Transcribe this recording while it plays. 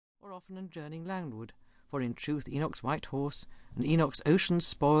or often in journeying landward, for in truth Enoch's white horse, and Enoch's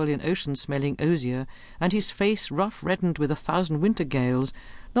ocean-spoiled and ocean-smelling osier, and his face rough reddened with 1,000 winter gales,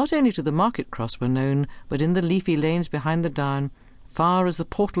 not only to the market-cross were known, but in the leafy lanes behind the down, far as the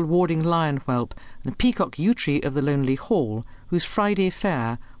portal-warding lion-whelp and peacock yew-tree of the lonely hall, whose Friday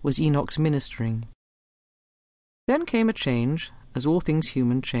fair was Enoch's ministering. Then came a change, as all things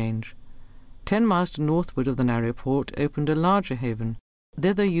human change. 10 miles to northward of the narrow port opened a larger haven.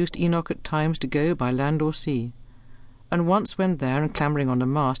 Thither used Enoch at times to go by land or sea, and once when there and clambering on a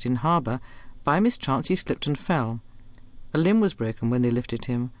mast in harbour, by mischance he slipped and fell. A limb was broken when they lifted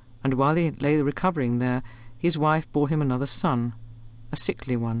him, and while he lay recovering there, his wife bore him another son, a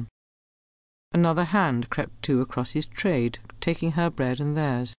sickly one. Another hand crept too across his trade, taking her bread and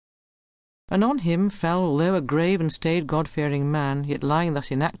theirs. And on him fell, although a grave and staid God-fearing man, yet lying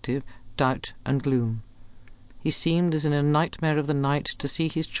thus inactive, doubt and gloom. He seemed, as in a nightmare of the night, to see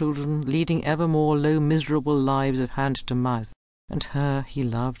his children leading ever more low miserable lives of hand to mouth, and her he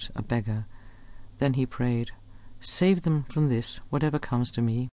loved, a beggar. Then he prayed, "Save them from this, whatever comes to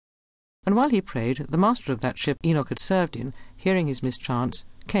me." And while he prayed, the master of that ship Enoch had served in, hearing his mischance,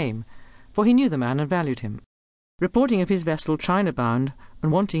 came, for he knew the man and valued him, reporting of his vessel China-bound,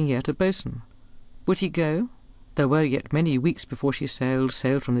 and wanting yet a boatswain. Would he go? There were yet many weeks before she sailed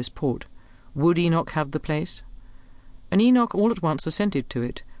from this port. Would Enoch have the place? And Enoch all at once assented to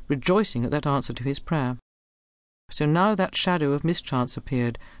it, rejoicing at that answer to his prayer. So now that shadow of mischance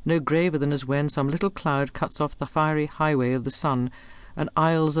appeared, no graver than as when some little cloud cuts off the fiery highway of the sun, and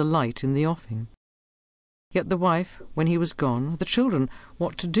isles a light in the offing. Yet the wife, when he was gone, the children,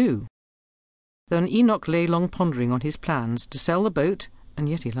 what to do? Then Enoch lay long pondering on his plans, to sell the boat, and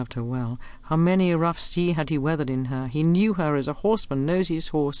yet he loved her well. How many a rough sea had he weathered in her, he knew her as a horseman knows his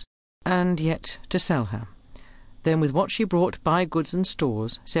horse, and yet to sell her. Then with what she brought buy goods and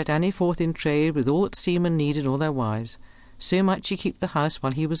stores, set Annie forth in trade with all that seamen needed or their wives, so might she keep the house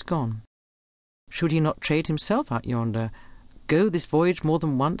while he was gone. Should he not trade himself out yonder, go this voyage more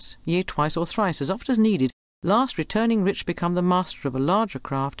than once, yea, twice or thrice, as oft as needed, last returning rich become the master of a larger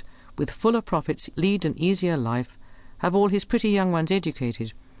craft, with fuller profits lead an easier life, have all his pretty young ones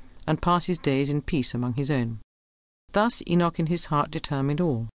educated, and pass his days in peace among his own. Thus Enoch in his heart determined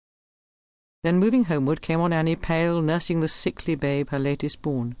all. Then moving homeward came on Annie pale, nursing the sickly babe, her latest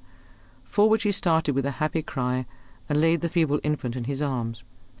born. Forward she started with a happy cry, and laid the feeble infant in his arms,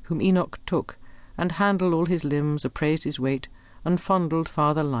 whom Enoch took, and handled all his limbs, appraised his weight, and fondled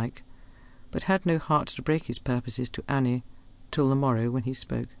father-like, but had no heart to break his purposes to Annie till the morrow when he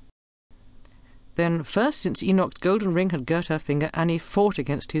spoke. Then first since Enoch's golden ring had girt her finger, Annie fought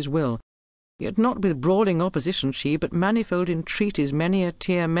against his will, yet not with brawling opposition she, but manifold entreaties, many a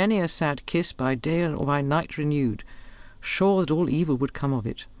tear, many a sad kiss, by day or by night renewed, sure that all evil would come of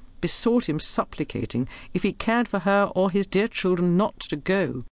it, besought him supplicating, if he cared for her or his dear children, not to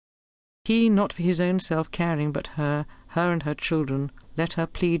go. He not for his own self caring, but her and her children, let her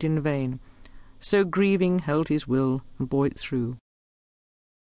plead in vain. So grieving held his will, and bore it through.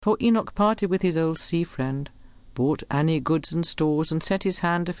 For Enoch parted with his old sea-friend, bought Annie goods and stores, and set his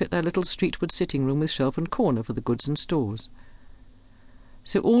hand to fit their little streetward sitting-room with shelf and corner for the goods and stores.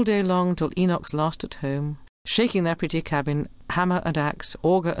 So all day long till Enoch's last at home, shaking their pretty cabin, hammer and axe,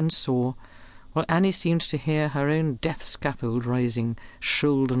 auger and saw, while Annie seemed to hear her own death scaffold rising,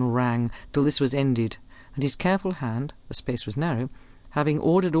 shrilled and rang, till this was ended, and his careful hand, the space was narrow, having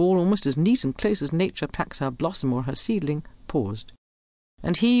ordered all almost as neat and close as nature packs her blossom or her seedling, paused.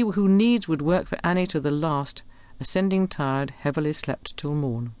 And he who needs would work for Annie to the last, ascending tired, heavily slept till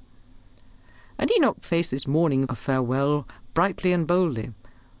morn. And Enoch faced this morning of farewell brightly and boldly.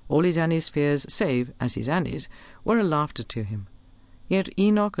 All his Annie's fears, save, as his Annie's, were a laughter to him. Yet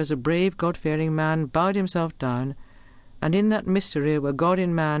Enoch, as a brave God-fearing man, bowed himself down, and in that mystery where God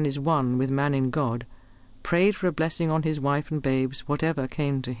in man is one with man in God, prayed for a blessing on his wife and babes, whatever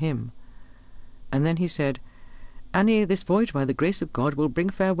came to him. And then he said, "Annie, this voyage by the grace of God will bring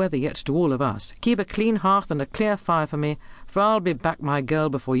fair weather yet to all of us. Keep a clean hearth and a clear fire for me, for I'll be back, my girl,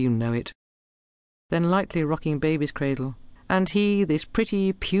 before you know it." Then lightly rocking baby's cradle, "And he, this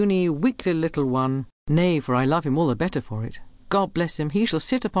pretty, puny, weakly little one, nay, for I love him all the better for it, God bless him, he shall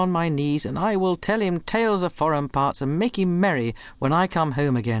sit upon my knees, and I will tell him tales of foreign parts, and make him merry when I come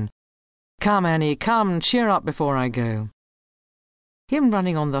home again. Come, Annie, come, cheer up before I go." Him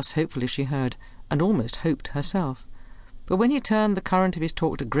running on thus hopefully she heard, and almost hoped herself. But when he turned the current of his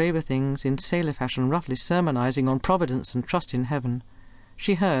talk to graver things, in sailor fashion roughly sermonizing on providence and trust in heaven,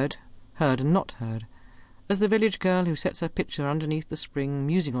 she heard and not heard, as the village girl who sets her pitcher underneath the spring,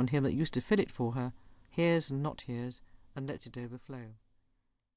 musing on him that used to fill it for her, hears and not hears, and lets it overflow.